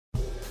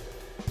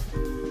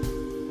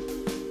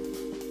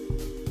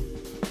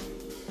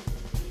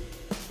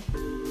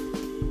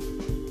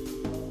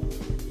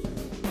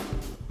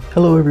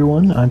Hello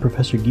everyone, I'm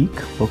Professor Geek.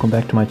 Welcome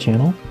back to my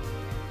channel.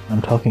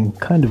 I'm talking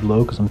kind of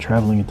low because I'm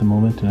traveling at the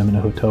moment and I'm in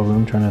a hotel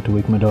room trying not to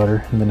wake my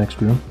daughter in the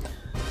next room.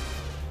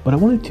 But I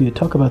wanted to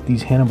talk about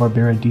these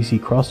Hanna-Barbera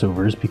DC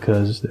crossovers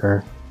because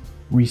they're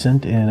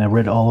recent and I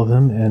read all of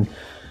them and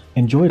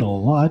enjoyed a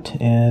lot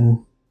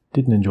and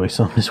didn't enjoy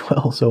some as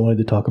well, so I wanted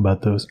to talk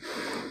about those.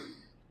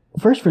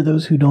 First, for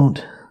those who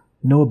don't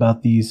know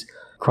about these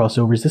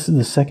crossovers, this is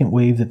the second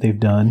wave that they've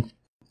done,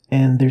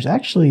 and there's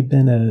actually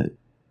been a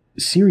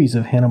series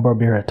of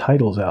Hanna-Barbera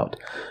titles out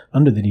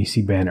under the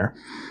DC banner.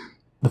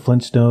 The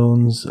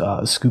Flintstones,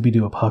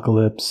 Scooby-Doo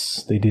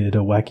Apocalypse, they did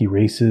Wacky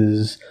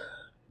Races.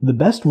 The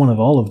best one of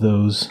all of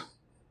those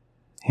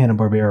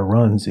Hanna-Barbera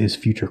runs is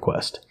Future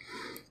Quest.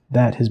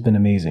 That has been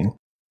amazing.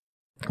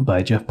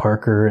 By Jeff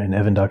Parker and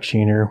Evan Doc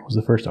Shaner was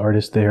the first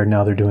artist there.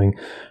 Now they're doing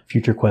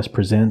Future Quest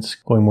Presents,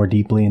 going more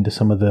deeply into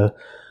some of the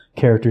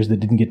characters that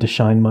didn't get to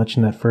shine much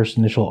in that first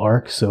initial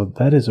arc. So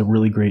that is a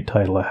really great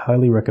title. I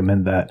highly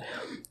recommend that.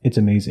 It's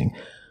amazing.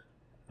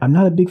 I'm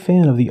not a big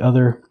fan of the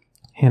other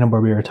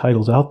Hanna-Barbera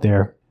titles out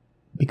there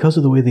because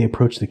of the way they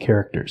approach the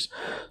characters.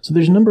 So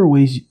there's a number of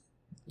ways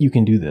you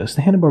can do this.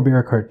 The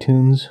Hanna-Barbera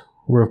cartoons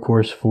were, of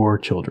course, for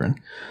children.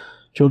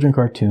 Children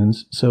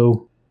cartoons.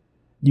 So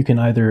you can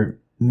either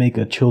make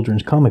a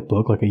children's comic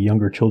book, like a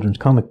younger children's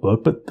comic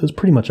book, but those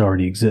pretty much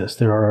already exist.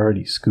 There are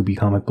already Scooby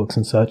comic books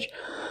and such.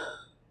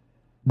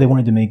 They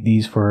wanted to make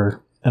these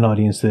for an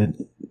audience that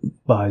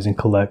buys and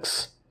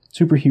collects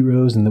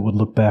superheroes and that would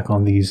look back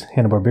on these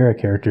Hanna-Barbera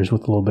characters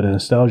with a little bit of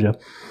nostalgia.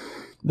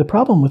 The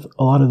problem with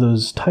a lot of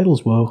those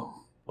titles,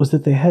 was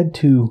that they had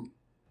to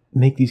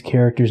make these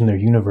characters and their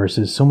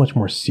universes so much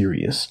more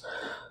serious.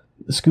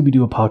 The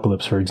Scooby-Doo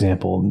Apocalypse, for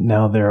example,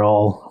 now they're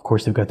all, of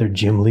course, they've got their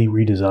Jim Lee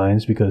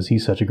redesigns because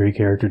he's such a great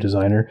character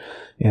designer,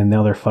 and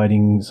now they're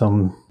fighting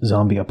some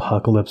zombie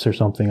apocalypse or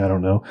something, I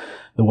don't know.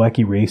 The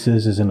Wacky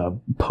Races is in a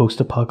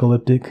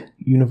post-apocalyptic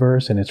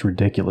universe, and it's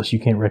ridiculous. You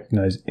can't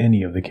recognize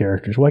any of the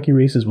characters. Wacky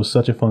Races was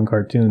such a fun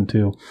cartoon,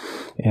 too,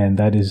 and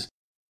that has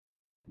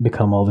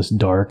become all this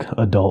dark,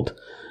 adult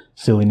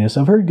silliness.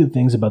 I've heard good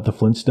things about the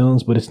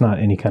Flintstones, but it's not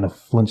any kind of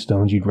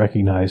Flintstones you'd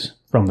recognize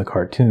from the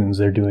cartoons.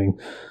 They're doing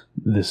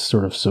this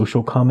sort of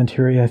social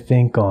commentary, I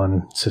think,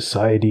 on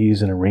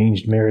societies and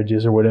arranged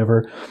marriages or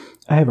whatever.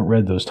 I haven't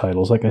read those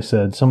titles. Like I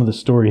said, some of the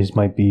stories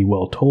might be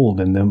well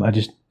told in them. I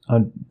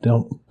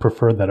don't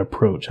prefer that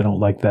approach. I don't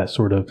like that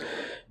sort of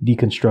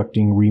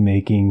deconstructing,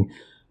 remaking,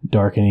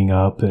 darkening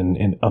up, and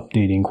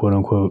updating,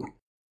 quote-unquote,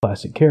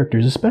 classic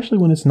characters, especially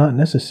when it's not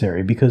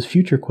necessary, because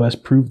Future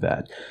Quest proved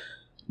that.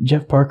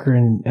 Jeff Parker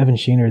and Evan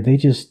Shaner, they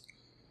just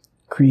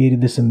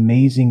created this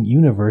amazing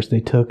universe.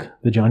 They took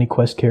the Johnny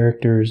Quest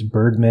characters,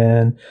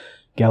 Birdman,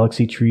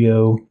 Galaxy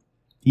Trio,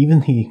 even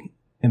the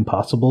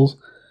Impossibles,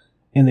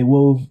 and they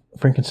wove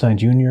Frankenstein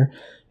Jr.,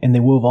 and they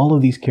wove all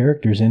of these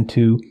characters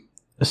into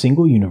a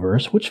single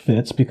universe, which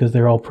fits because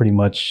they're all pretty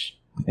much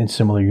in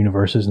similar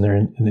universes and they're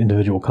in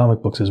individual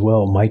comic books as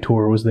well.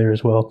 Mytor was there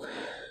as well.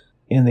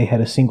 And they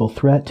had a single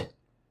threat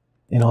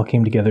and all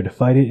came together to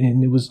fight it,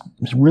 and it was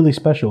really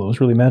special. It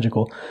was really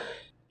magical.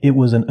 It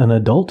was an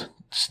adult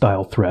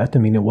style threat. I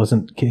mean, it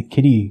wasn't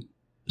kiddie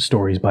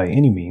stories by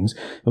any means.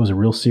 It was a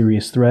real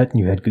serious threat, and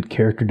you had good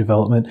character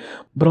development,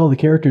 but all the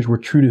characters were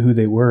true to who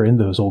they were in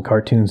those old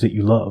cartoons that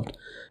you loved.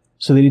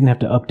 So they didn't have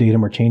to update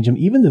them or change them.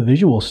 Even the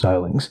visual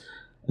stylings,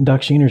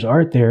 Doc Shaner's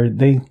art there,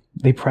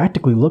 they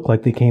practically look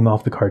like they came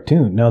off the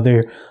cartoon. Now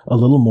they're a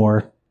little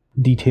more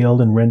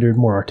detailed and rendered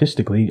more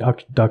artistically.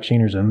 Doc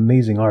Shaner's an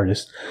amazing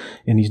artist,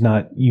 and he's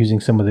not using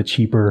some of the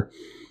cheaper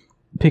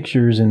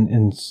pictures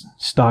and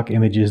stock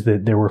images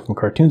that there were from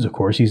cartoons, of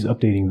course. He's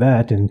updating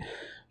that and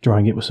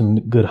drawing it with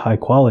some good high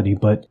quality,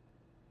 but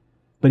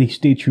he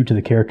stayed true to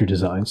the character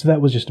design. So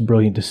that was just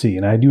brilliant to see,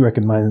 and I do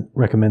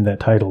recommend that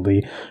title.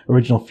 The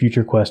original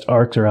Future Quest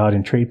arcs are out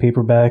in trade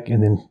paperback,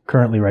 and then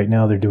currently right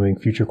now they're doing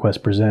Future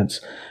Quest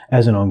Presents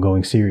as an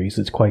ongoing series.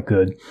 It's quite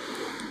good.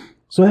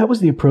 So that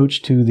was the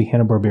approach to the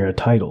Hanna-Barbera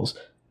titles.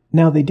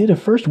 Now, they did a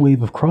first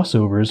wave of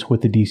crossovers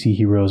with the DC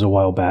heroes a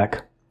while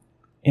back,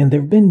 and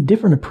there have been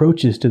different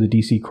approaches to the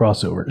DC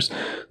crossovers.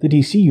 The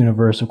DC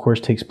universe, of course,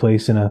 takes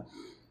place in a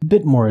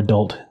bit more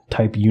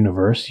adult-type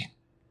universe,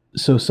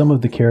 so some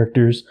of the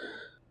characters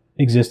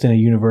exist in a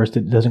universe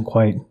that doesn't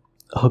quite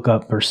hook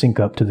up or sync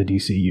up to the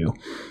DCU.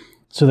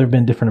 So there have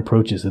been different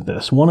approaches to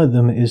this. One of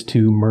them is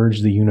to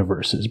merge the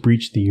universes,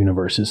 breach the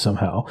universes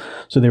somehow.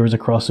 So there was a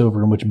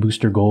crossover in which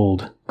Booster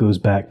Gold goes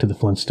back to the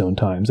Flintstone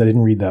times. I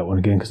didn't read that one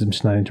again because I'm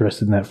just not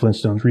interested in that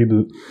Flintstones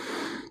reboot.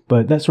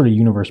 But that sort of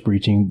universe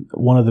breaching,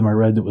 one of them I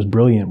read that was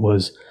brilliant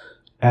was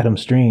Adam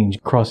Strange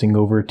crossing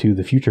over to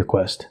the Future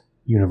Quest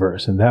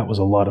universe, and that was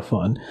a lot of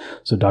fun.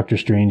 So Doctor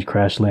Strange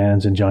crash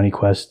lands and Johnny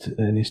Quest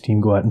and his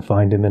team go out and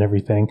find him and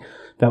everything.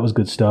 That was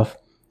good stuff.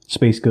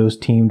 Space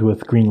Ghost teamed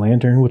with Green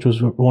Lantern, which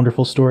was a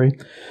wonderful story.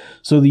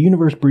 So the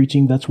universe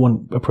breaching, that's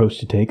one approach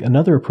to take.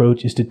 Another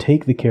approach is to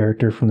take the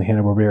character from the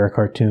Hanna-Barbera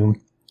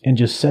cartoon and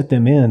just set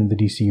them in the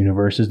DC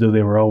universe as though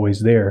they were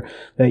always there.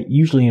 That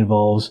usually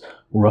involves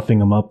roughing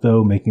them up,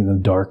 though, making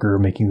them darker,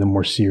 making them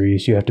more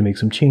serious. You have to make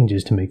some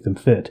changes to make them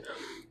fit.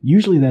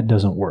 Usually that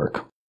doesn't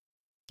work,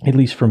 at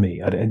least for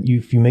me.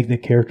 If you make the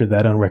character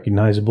that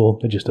unrecognizable,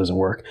 it just doesn't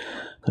work.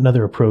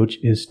 Another approach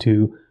is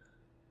to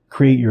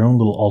create your own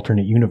little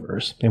alternate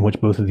universe in which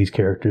both of these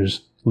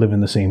characters live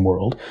in the same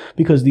world,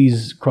 because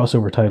these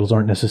crossover titles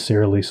aren't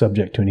necessarily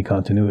subject to any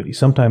continuity.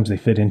 Sometimes they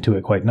fit into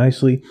it quite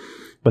nicely,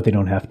 but they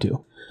don't have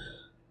to.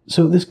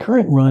 So this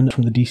current run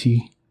from the DC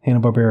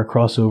Hanna-Barbera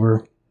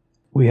crossover,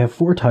 we have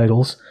 4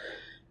 titles,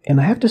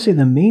 and I have to say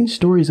the main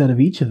stories out of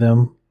each of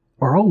them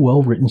are all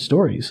well-written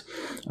stories.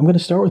 I'm going to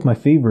start with my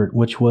favorite,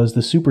 which was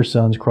the Super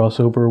Sons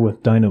crossover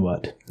with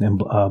Dynomutt and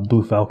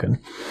Blue Falcon.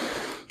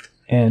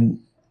 And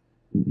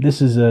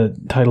this is a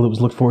title that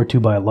was looked forward to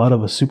by a lot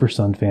of us Super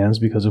Son fans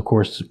because, of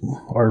course,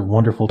 our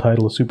wonderful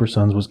title of Super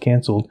Sons was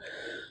canceled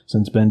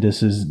since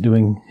Bendis is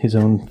doing his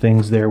own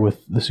things there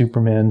with the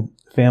Superman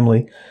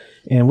family.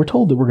 And we're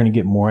told that we're going to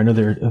get more. I know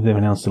they've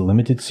announced a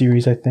limited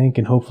series, I think,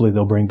 and hopefully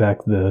they'll bring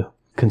back the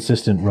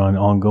consistent run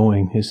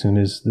ongoing as soon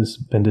as this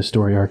Bendis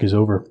story arc is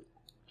over.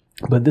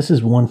 But this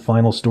is one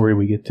final story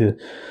we get to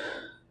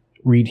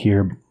read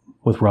here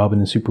with Robin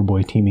and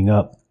Superboy teaming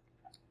up.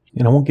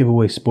 And I won't give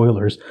away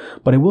spoilers,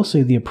 but I will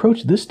say the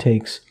approach this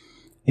takes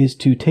is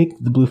to take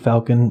the Blue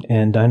Falcon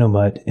and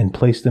Dynomutt and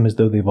place them as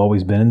though they've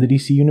always been in the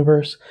DC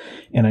universe.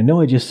 And I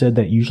know I just said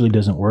that usually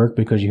doesn't work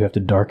because you have to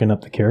darken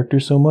up the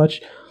characters so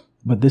much,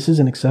 but this is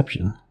an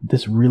exception.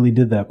 This really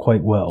did that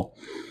quite well.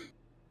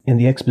 And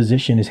the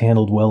exposition is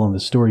handled well in the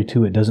story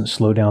too. It doesn't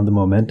slow down the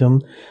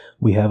momentum.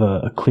 We have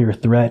a clear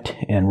threat,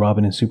 and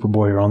Robin and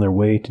Superboy are on their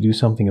way to do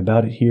something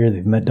about it here.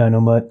 They've met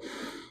Dynomutt.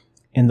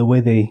 And the way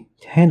they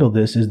handle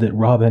this is that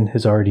Robin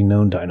has already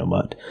known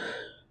Dynomutt.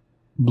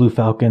 Blue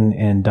Falcon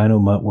and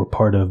Dynomutt were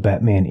part of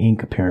Batman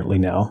Inc. apparently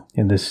now,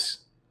 in this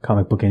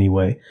comic book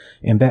anyway.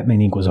 And Batman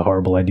Inc. was a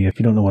horrible idea. If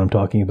you don't know what I'm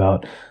talking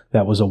about,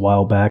 that was a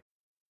while back.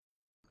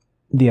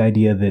 The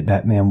idea that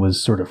Batman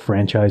was sort of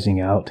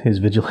franchising out his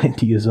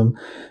vigilantism,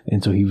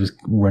 and so he was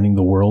running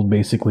the world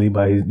basically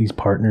by these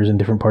partners in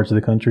different parts of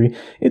the country.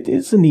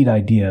 It's a neat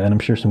idea, and I'm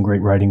sure some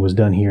great writing was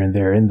done here and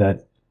there in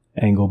that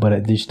angle, but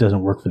it just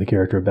doesn't work for the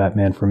character of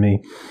Batman for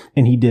me.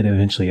 And he did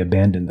eventually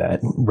abandon that,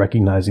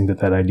 recognizing that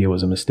that idea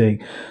was a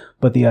mistake.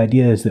 But the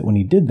idea is that when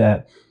he did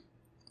that,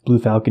 Blue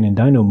Falcon and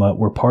Dynomutt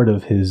were part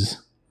of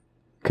his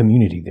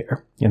community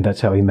there. And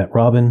that's how he met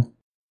Robin.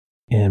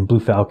 And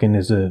Blue Falcon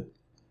is a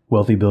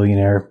wealthy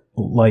billionaire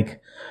like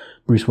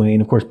Bruce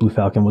Wayne. Of course, Blue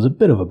Falcon was a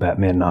bit of a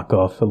Batman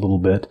knockoff, a little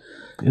bit,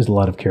 as a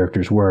lot of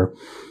characters were.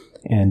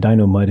 And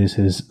Dynomutt is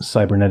his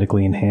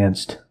cybernetically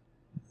enhanced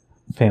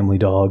family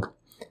dog.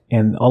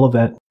 And all of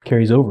that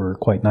carries over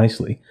quite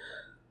nicely.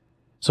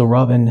 So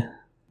Robin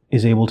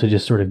is able to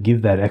just sort of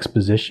give that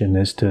exposition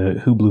as to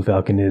who Blue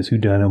Falcon is, who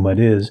Dynomutt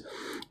is,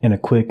 in a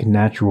quick,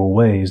 natural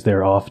way as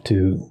they're off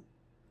to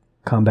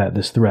combat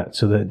this threat.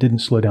 So that it didn't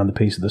slow down the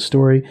pace of the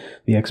story.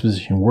 The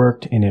exposition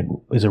worked, and it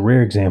is a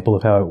rare example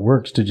of how it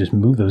works to just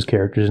move those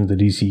characters into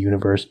the DC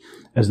universe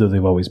as though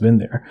they've always been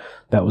there.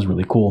 That was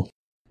really cool.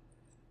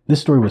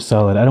 This story was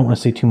solid. I don't want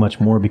to say too much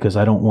more because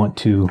I don't want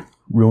to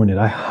ruin it.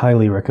 I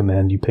highly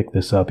recommend you pick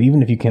this up,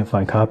 even if you can't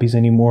find copies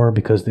anymore,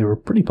 because they were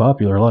pretty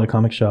popular. A lot of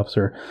comic shops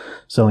are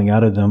selling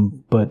out of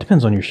them, but it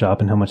depends on your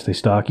shop and how much they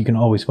stock. You can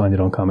always find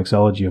it on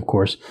Comixology, of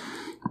course.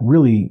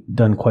 Really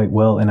done quite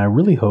well, and I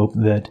really hope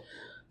that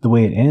the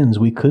way it ends,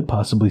 we could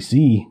possibly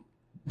see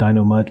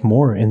Dynomutt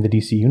more in the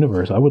DC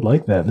universe. I would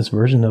like that. This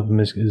version of him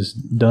is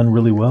done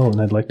really well,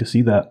 and I'd like to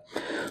see that.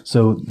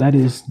 So that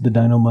is the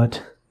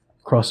Dynomutt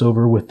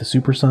crossover with the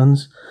Super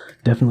Sons.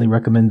 Definitely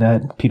recommend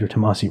that. Peter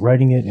Tomasi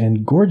writing it,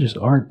 and gorgeous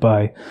art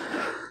by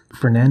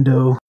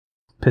Fernando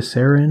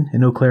Pesserin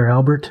and Eau Claire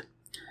Albert.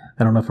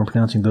 I don't know if I'm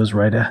pronouncing those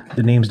right.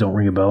 The names don't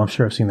ring a bell. I'm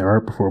sure I've seen their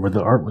art before, but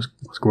the art was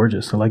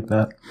gorgeous. I like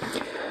that.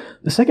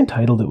 The second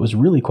title that was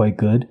really quite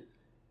good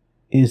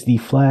is the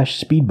Flash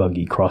Speed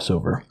Buggy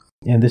crossover,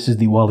 and this is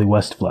the Wally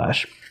West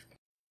Flash.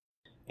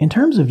 In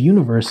terms of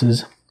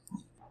universes,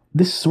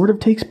 this sort of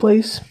takes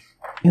place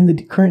in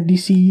the current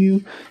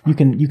DCU. You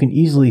can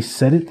easily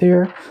set it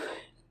there.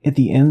 At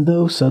the end,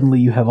 though, suddenly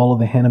you have all of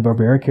the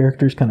Hanna-Barbera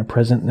characters kind of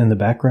present in the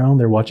background.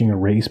 They're watching a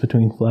race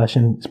between Flash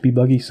and Speed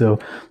Buggy, so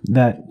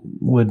that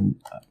would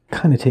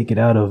kind of take it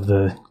out of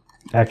the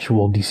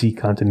actual DC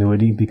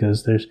continuity,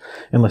 because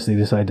unless they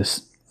decide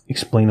to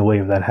explain a way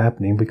of that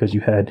happening, because you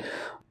had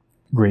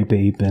Grape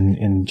Ape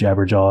and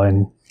Jabberjaw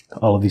and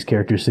all of these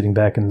characters sitting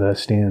back in the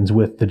stands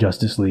with the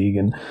Justice League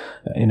and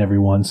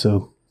everyone,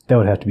 so that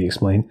would have to be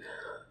explained.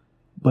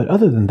 But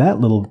other than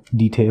that little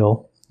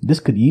detail, this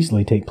could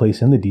easily take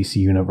place in the DC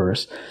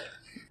universe.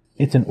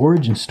 It's an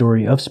origin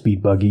story of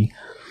Speed Buggy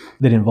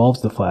that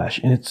involves the Flash,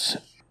 and it's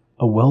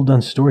a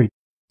well-done story.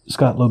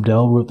 Scott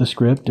Lobdell wrote the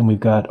script, and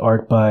we've got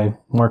art by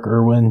Mark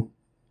Irwin.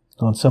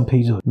 On some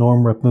pages,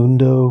 Norm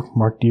Rapundo,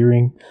 Mark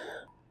Deering,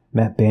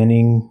 Matt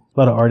Banning, a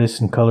lot of artists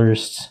and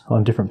colorists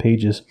on different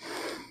pages.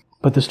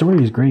 But the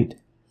story is great,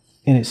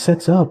 and it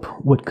sets up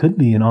what could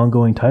be an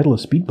ongoing title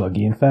of Speed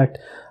Buggy. In fact,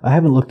 I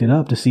haven't looked it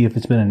up to see if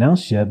it's been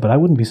announced yet, but I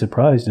wouldn't be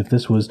surprised if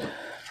this was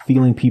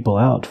feeling people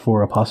out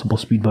for a possible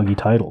Speed Buggy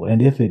title.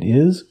 And if it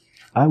is,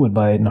 I would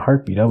buy it in a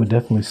heartbeat. I would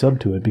definitely sub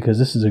to it because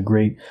this is a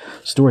great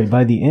story.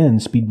 By the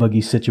end, Speed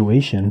Buggy's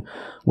situation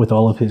with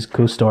all of his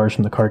co-stars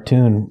from the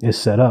cartoon is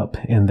set up,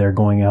 and they're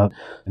going out,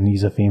 and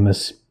he's a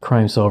famous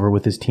crime solver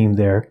with his team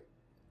there.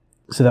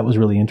 So that was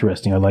really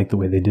interesting. I like the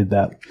way they did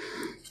that.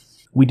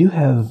 We do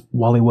have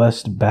Wally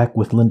West back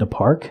with Linda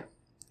Park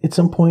at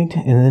some point,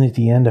 and then at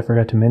the end, I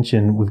forgot to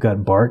mention, we've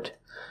got Bart.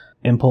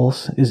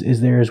 Impulse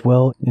is there as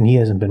well, and he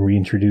hasn't been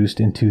reintroduced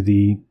into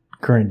the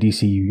current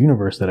DCU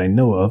universe that I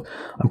know of.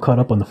 I'm caught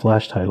up on the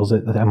Flash titles.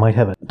 I might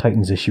have a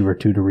Titans issue or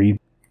two to read.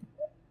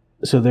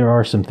 So there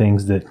are some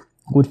things that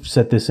would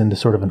set this into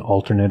sort of an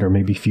alternate or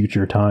maybe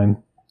future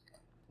time.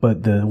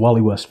 But the Wally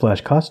West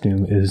Flash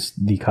costume is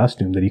the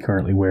costume that he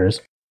currently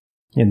wears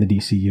in the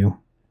DCU.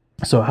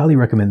 So I highly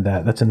recommend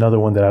that. That's another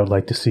one that I would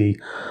like to see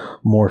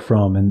more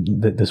from,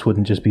 and that this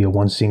wouldn't just be a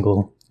one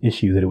single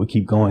issue, that it would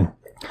keep going.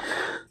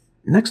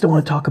 Next, I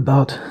want to talk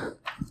about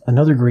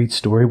another great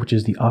story, which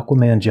is the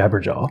Aquaman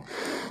Jabberjaw.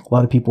 A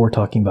lot of people are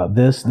talking about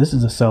this. This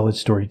is a solid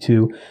story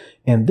too.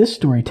 And this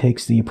story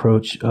takes the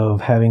approach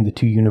of having the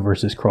two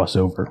universes cross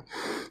over.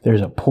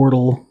 There's a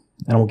portal.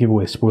 I won't give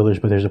away spoilers,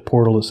 but there's a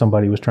portal that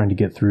somebody was trying to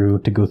get through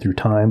to go through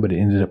time, but it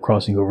ended up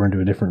crossing over into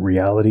a different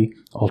reality,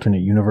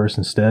 alternate universe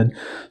instead.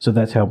 So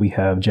that's how we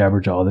have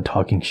Jabberjaw, the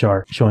talking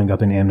shark, showing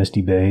up in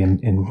Amnesty Bay,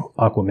 and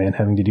Aquaman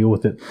having to deal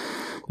with it.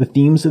 The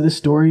themes of this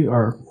story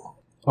are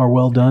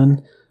well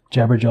done.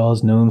 Jabberjaw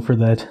is known for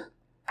that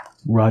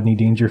Rodney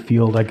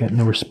Dangerfield, I got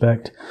no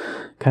respect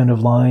kind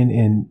of line,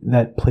 and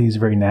that plays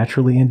very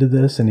naturally into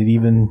this, and it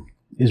even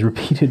is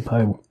repeated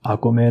by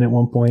Aquaman at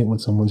one point when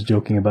someone's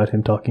joking about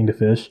him talking to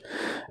fish,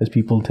 as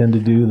people tend to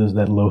do. There's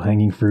that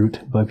low-hanging fruit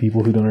by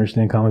people who don't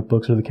understand comic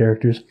books or the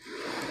characters.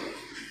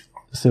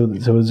 So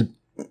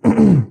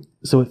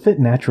it fit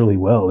naturally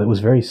well. It was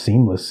very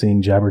seamless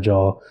seeing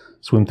Jabberjaw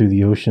swim through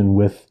the ocean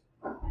with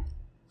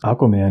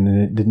Aquaman,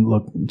 and it didn't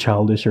look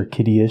childish or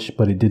kiddie-ish,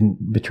 but it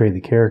didn't betray the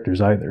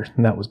characters either,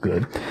 and that was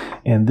good.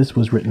 And this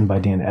was written by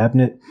Dan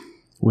Abnett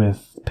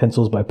with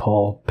pencils by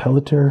Paul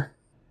Pelletier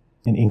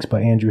and inks by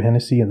Andrew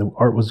Hennessy, and the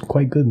art was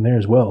quite good in there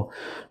as well.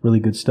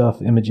 Really good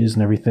stuff, images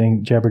and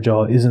everything.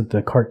 Jabberjaw isn't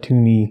the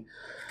cartoony,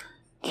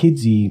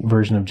 kidsy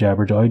version of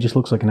Jabberjaw. He just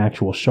looks like an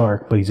actual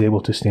shark, but he's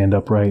able to stand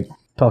upright.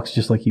 Talks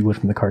just like he would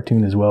from the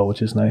cartoon as well,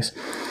 which is nice.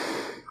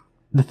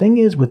 The thing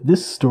is, with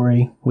this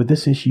story, with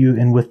this issue,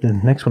 and with the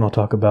next one I'll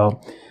talk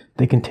about,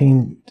 they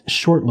contain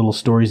short little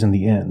stories in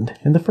the end.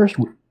 And the first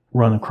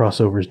run of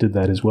crossovers did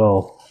that as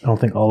well. I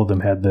don't think all of them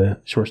had the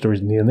short stories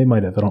in the end. They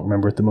might have, I don't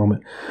remember at the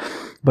moment.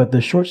 But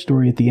the short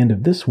story at the end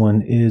of this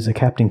one is a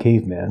Captain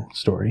Caveman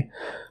story,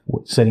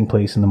 setting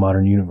place in the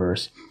modern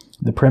universe.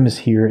 The premise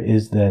here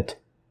is that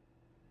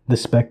the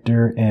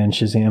Spectre and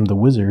Shazam the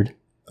Wizard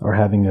are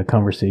having a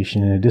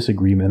conversation and a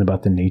disagreement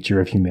about the nature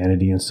of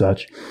humanity and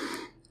such.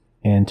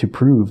 And to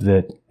prove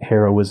that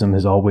heroism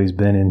has always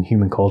been in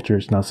human culture,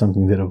 it's not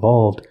something that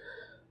evolved,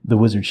 the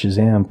wizard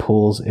Shazam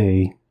pulls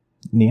a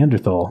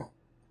Neanderthal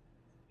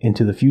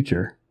into the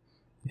future,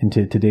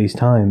 into today's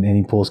time, and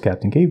he pulls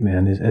Captain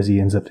Caveman as he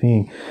ends up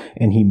being,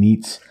 and he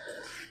meets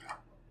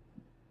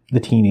the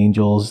teen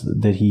angels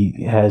that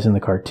he has in the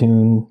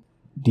cartoon,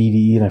 Dee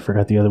Dee, and I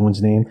forgot the other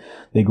one's name.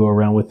 They go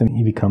around with him.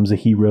 He becomes a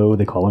hero.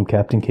 They call him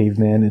Captain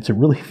Caveman. It's a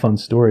really fun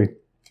story.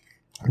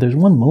 There's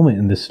one moment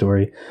in this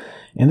story,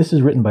 and this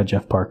is written by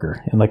Jeff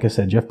Parker. And like I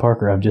said, Jeff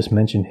Parker, I've just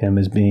mentioned him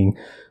as being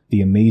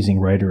the amazing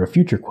writer of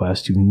Future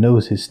Quest who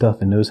knows his stuff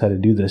and knows how to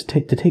do this.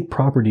 To take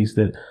properties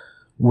that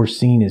were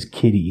seen as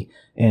kiddie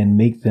and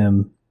make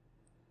them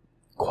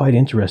quite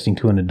interesting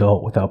to an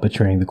adult without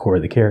betraying the core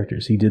of the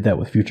characters. He did that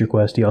with Future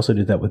Quest. He also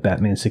did that with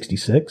Batman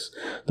 66.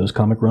 Those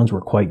comic runs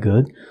were quite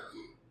good.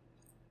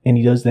 And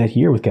he does that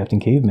here with Captain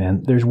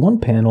Caveman. There's one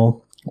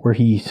panel where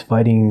he's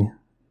fighting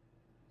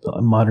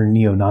modern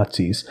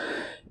neo-Nazis,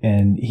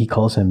 and he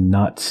calls him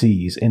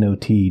Nazis,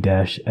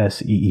 N-O-T-S-E-E-S,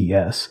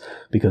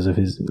 because of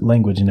his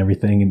language and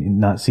everything, and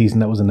Nazis,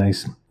 and that was a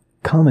nice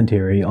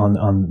commentary on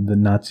the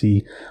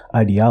Nazi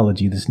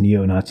ideology, this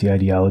neo-Nazi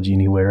ideology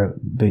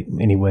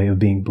anyway, of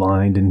being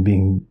blind and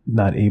being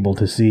not able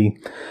to see.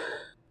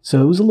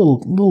 So it was a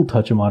little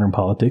touch of modern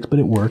politics, but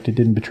it worked. It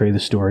didn't betray the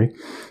story.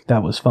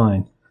 That was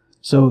fine.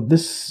 So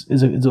this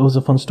it was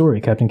a fun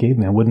story. Captain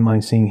Caveman, wouldn't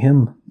mind seeing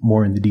him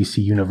more in the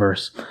DC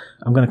universe.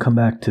 I'm going to come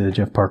back to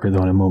Jeff Parker,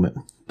 though, in a moment.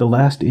 The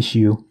last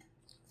issue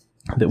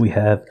that we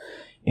have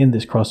in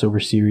this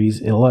crossover series,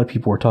 and a lot of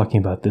people were talking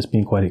about this,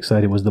 being quite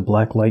excited, was the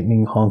Black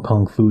Lightning Hong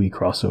Kong Phooey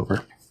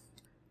crossover.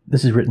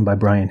 This is written by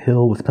Brian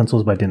Hill with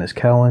pencils by Dennis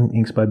Cowan,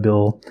 inks by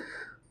Bill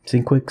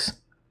Sinkwicks.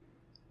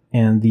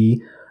 And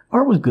the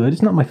art was good.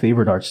 It's not my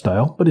favorite art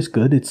style, but it's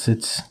good. It's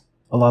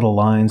a lot of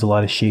lines, a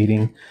lot of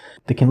shading.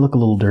 They can look a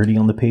little dirty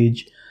on the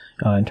page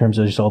in terms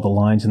of just all the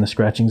lines and the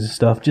scratchings and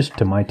stuff, just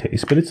to my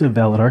taste. But it's a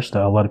valid art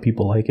style. A lot of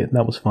people like it, and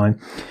that was fine.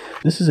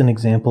 This is an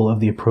example of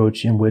the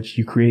approach in which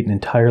you create an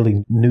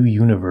entirely new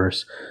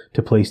universe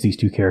to place these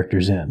two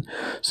characters in.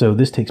 So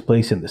this takes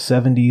place in the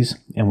 70s,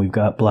 and we've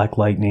got Black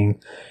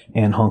Lightning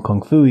and Hong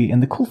Kong Phooey.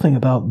 And the cool thing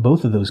about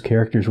both of those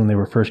characters when they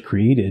were first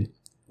created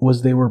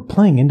was they were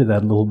playing into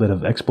that little bit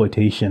of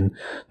exploitation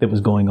that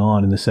was going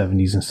on in the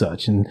 70s and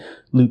such. And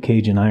Luke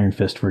Cage and Iron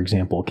Fist, for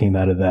example, came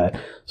out of that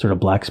sort of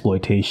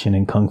blaxploitation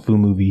and kung fu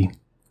movie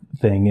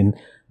thing.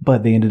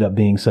 But they ended up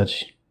being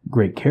such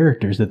great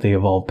characters that they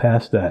evolved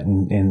past that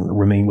and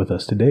remain with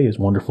us today as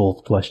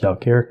wonderful, fleshed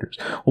out characters.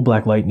 Well,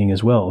 Black Lightning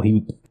as well.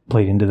 He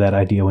played into that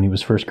idea when he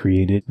was first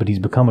created, but he's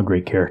become a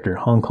great character.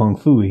 Hong Kong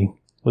Phooey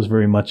was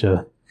very much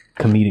a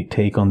comedic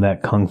take on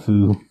that kung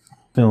fu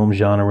film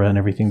genre and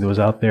everything that was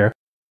out there.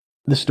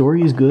 The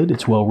story is good.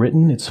 It's well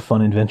written. It's a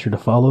fun adventure to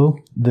follow.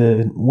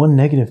 The one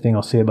negative thing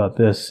I'll say about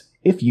this,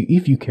 if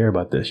you care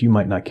about this, you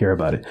might not care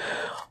about it,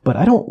 but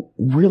I don't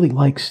really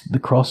like the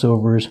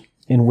crossovers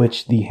in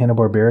which the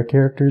Hanna-Barbera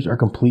characters are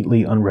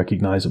completely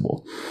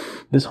unrecognizable.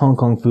 This Hong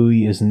Kong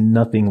Phooey is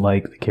nothing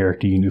like the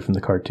character you knew from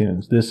the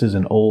cartoons. This is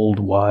an old,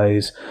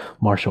 wise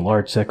martial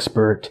arts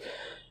expert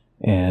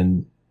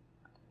and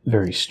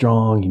very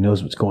strong. He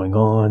knows what's going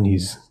on.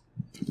 He's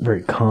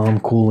very calm,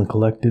 cool, and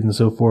collected and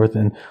so forth.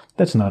 And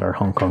that's not our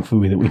Hong Kong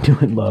Phooey that we do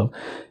and love.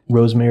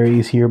 Rosemary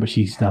is here, but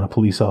she's not a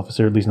police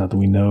officer, at least not that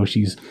we know.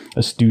 She's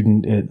a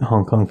student at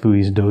Hong Kong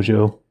Phooey's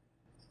dojo.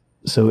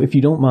 So if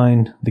you don't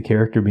mind the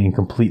character being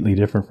completely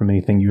different from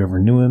anything you ever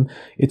knew him,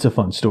 it's a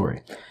fun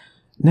story.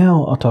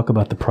 Now I'll talk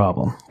about the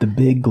problem. The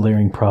big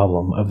glaring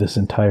problem of this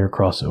entire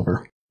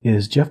crossover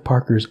is Jeff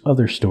Parker's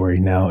other story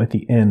now at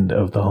the end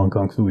of the Hong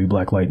Kong Phooey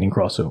Black Lightning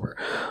crossover.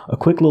 A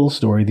quick little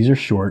story. These are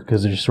short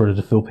because they're just sort of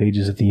to fill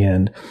pages at the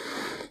end.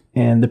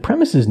 And the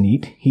premise is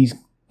neat. He's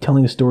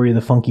telling a story of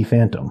the Funky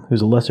Phantom,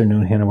 who's a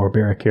lesser-known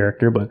Hanna-Barbera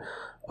character, but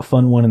a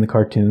fun one in the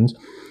cartoons.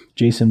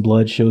 Jason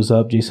Blood shows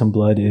up. Jason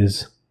Blood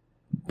is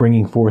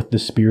bringing forth the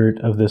spirit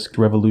of this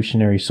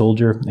revolutionary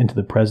soldier into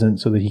the present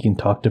so that he can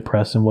talk to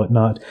press and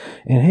whatnot.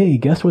 And hey,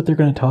 guess what they're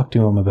going to talk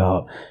to him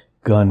about?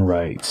 Gun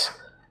rights.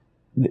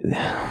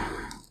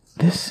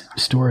 This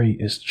story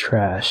is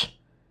trash.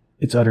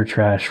 It's utter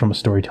trash from a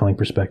storytelling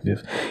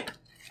perspective.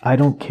 I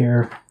don't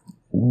care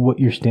what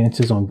your stance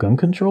is on gun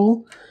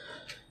control.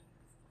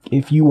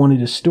 If you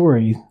wanted a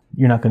story,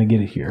 you're not going to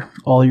get it here.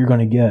 All you're going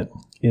to get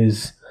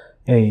is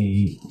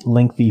a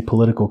lengthy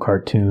political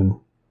cartoon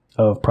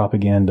of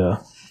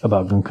propaganda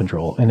about gun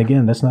control. And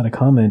again, that's not a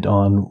comment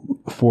on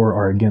for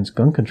or against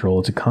gun control.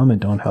 It's a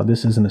comment on how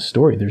this isn't a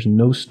story. There's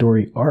no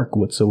story arc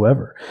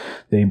whatsoever.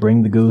 They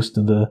bring the ghost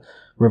of the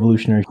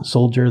revolutionary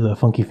soldier, the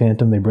Funky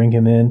Phantom, they bring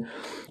him in.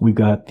 We've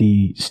got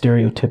the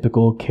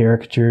stereotypical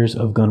caricatures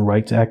of gun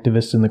rights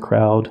activists in the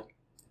crowd,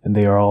 and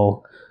they are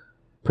all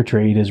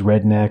portrayed as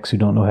rednecks who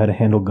don't know how to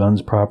handle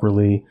guns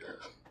properly,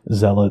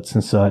 zealots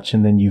and such.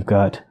 And then you've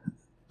got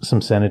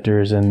some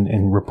senators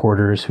and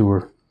reporters who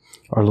are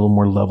a little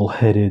more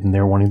level-headed, and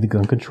they're wanting the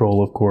gun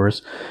control, of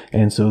course.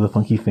 And so the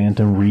Funky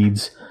Phantom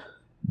reads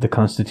the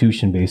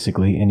Constitution,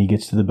 basically, and he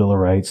gets to the Bill of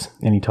Rights,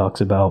 and he talks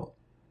about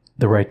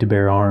the right to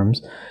bear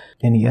arms.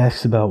 And he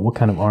asks about what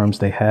kind of arms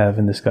they have,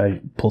 and this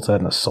guy pulls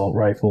out an assault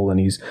rifle, and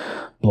he's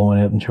blowing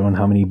it up and showing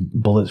how many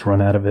bullets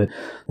run out of it.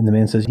 And the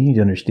man says, "You need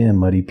to understand,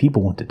 Muddy,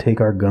 people want to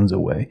take our guns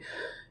away."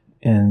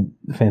 And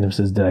the Phantom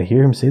says, "Did I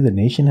hear him say the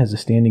nation has a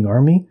standing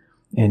army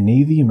and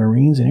Navy and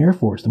Marines and Air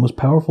Force, the most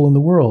powerful in the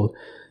world?"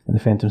 And the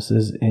Phantom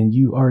says, "And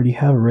you already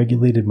have a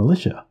regulated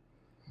militia."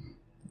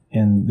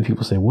 And the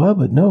people say, "Well,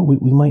 but no,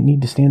 we might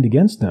need to stand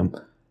against them.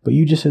 But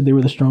you just said they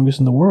were the strongest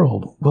in the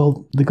world."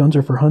 "Well, the guns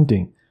are for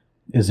hunting."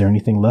 "Is there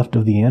anything left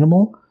of the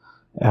animal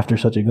after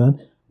such a gun?"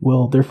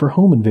 "Well, they're for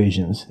home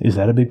invasions." "Is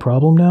that a big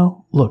problem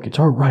now?" "Look, it's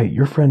our right.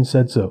 Your friend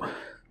said so."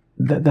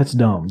 That's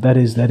dumb. That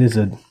is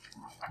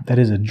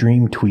a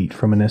dream tweet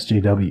from an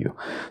SJW.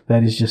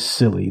 That is just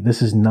silly.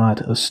 This is not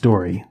a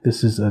story.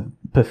 This is a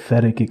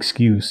pathetic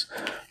excuse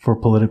for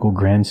political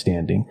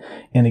grandstanding.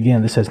 And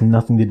again, this has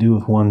nothing to do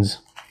with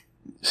one's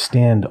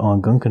stand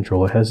on gun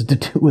control. It has to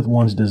do with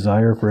one's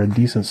desire for a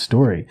decent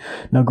story.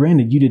 Now,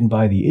 granted, you didn't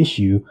buy the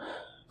issue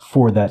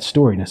for that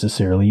story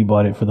necessarily. You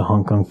bought it for the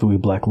Hong Kong Phooey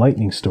Black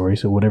Lightning story,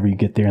 so whatever you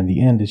get there in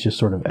the end is just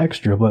sort of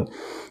extra. But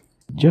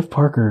Jeff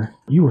Parker,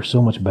 you were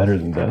so much better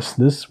than this.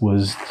 This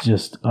was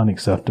just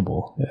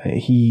unacceptable.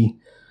 He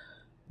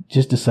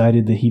just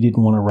decided that he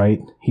didn't want to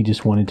write. He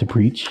just wanted to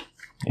preach.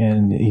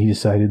 And he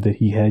decided that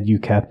he had you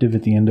captive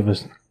at the end of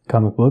his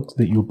comic book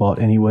that you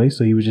bought anyway,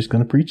 so he was just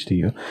going to preach to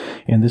you.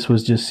 And this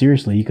was just,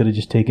 seriously, he could have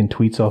just taken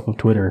tweets off of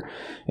Twitter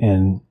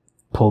and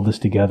pulled this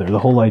together. The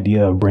whole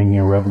idea of bringing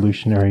a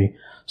revolutionary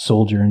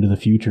soldier into the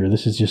future,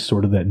 this is just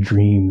sort of that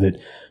dream that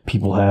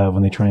people have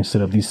when they try and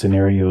set up these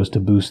scenarios to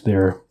boost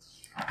their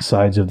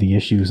sides of the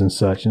issues and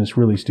such. And it's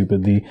really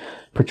stupid. The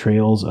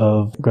portrayals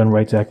of gun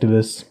rights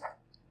activists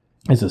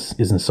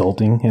is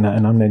insulting. And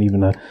I'm not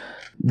even a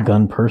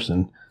gun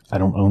person. I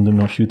don't own them,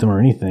 don't shoot them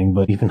or anything,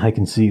 but even I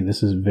can see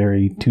this is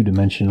very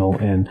two-dimensional,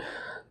 and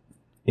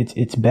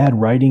it's bad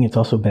writing. It's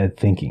also bad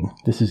thinking.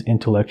 This is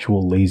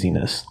intellectual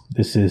laziness.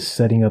 This is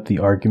setting up the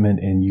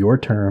argument in your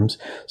terms,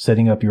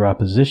 setting up your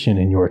opposition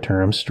in your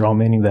terms,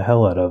 strawmanning the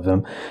hell out of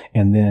them,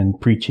 and then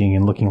preaching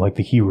and looking like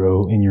the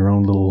hero in your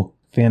own little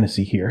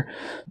fantasy here.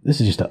 This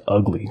is just an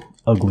ugly,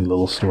 ugly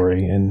little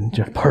story, and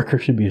Jeff Parker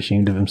should be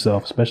ashamed of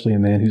himself, especially a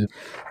man who's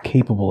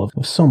capable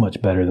of so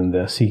much better than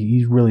this.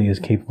 He really is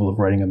capable of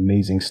writing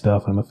amazing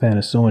stuff, and I'm a fan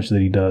of so much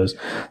that he does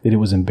that it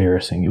was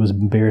embarrassing. It was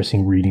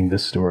embarrassing reading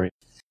this story.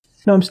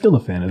 Now, I'm still a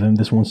fan of him.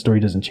 This one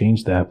story doesn't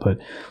change that, but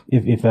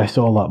if I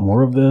saw a lot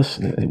more of this,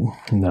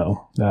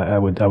 no. I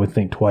would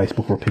think twice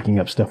before picking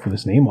up stuff with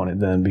his name on it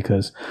then,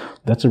 because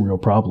that's a real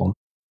problem.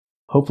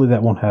 Hopefully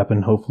that won't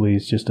happen. Hopefully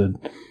it's just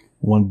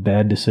one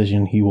bad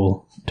decision he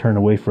will turn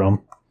away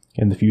from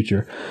in the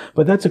future.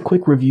 But that's a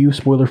quick review,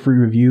 spoiler-free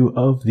review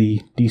of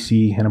the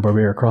DC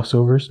Hanna-Barbera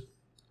crossovers.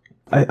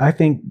 I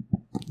think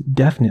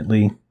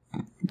definitely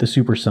the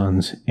Super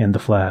Sons and the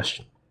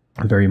Flash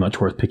are very much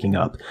worth picking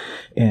up.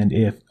 And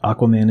if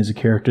Aquaman is a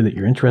character that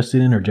you're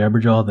interested in, or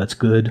Jabberjaw, that's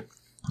good.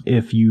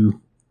 If you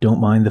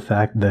don't mind the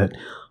fact that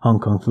Hong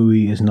Kong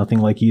Phooey is nothing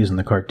like he is in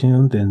the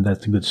cartoon, then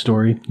that's a good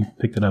story. You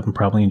picked it up and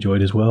probably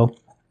enjoyed as well.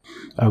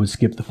 I would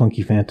skip the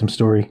Funky Phantom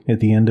story at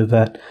the end of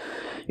that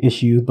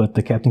issue, but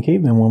the Captain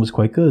Caveman one was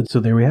quite good. So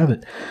there we have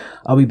it.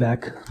 I'll be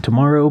back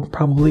tomorrow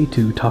probably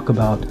to talk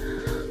about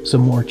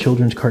some more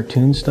children's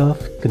cartoon stuff,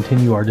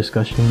 continue our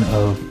discussion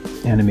of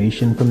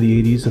animation from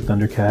the 80s, the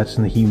Thundercats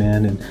and the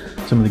He-Man, and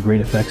some of the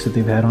great effects that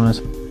they've had on us.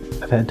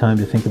 I've had time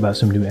to think about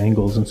some new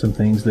angles and some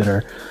things that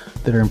are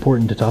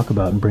important to talk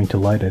about and bring to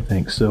light, I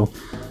think. So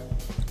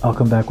I'll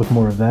come back with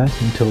more of that.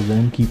 Until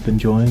then, keep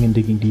enjoying and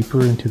digging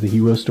deeper into the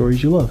hero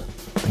stories you love.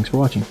 Thanks for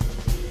watching.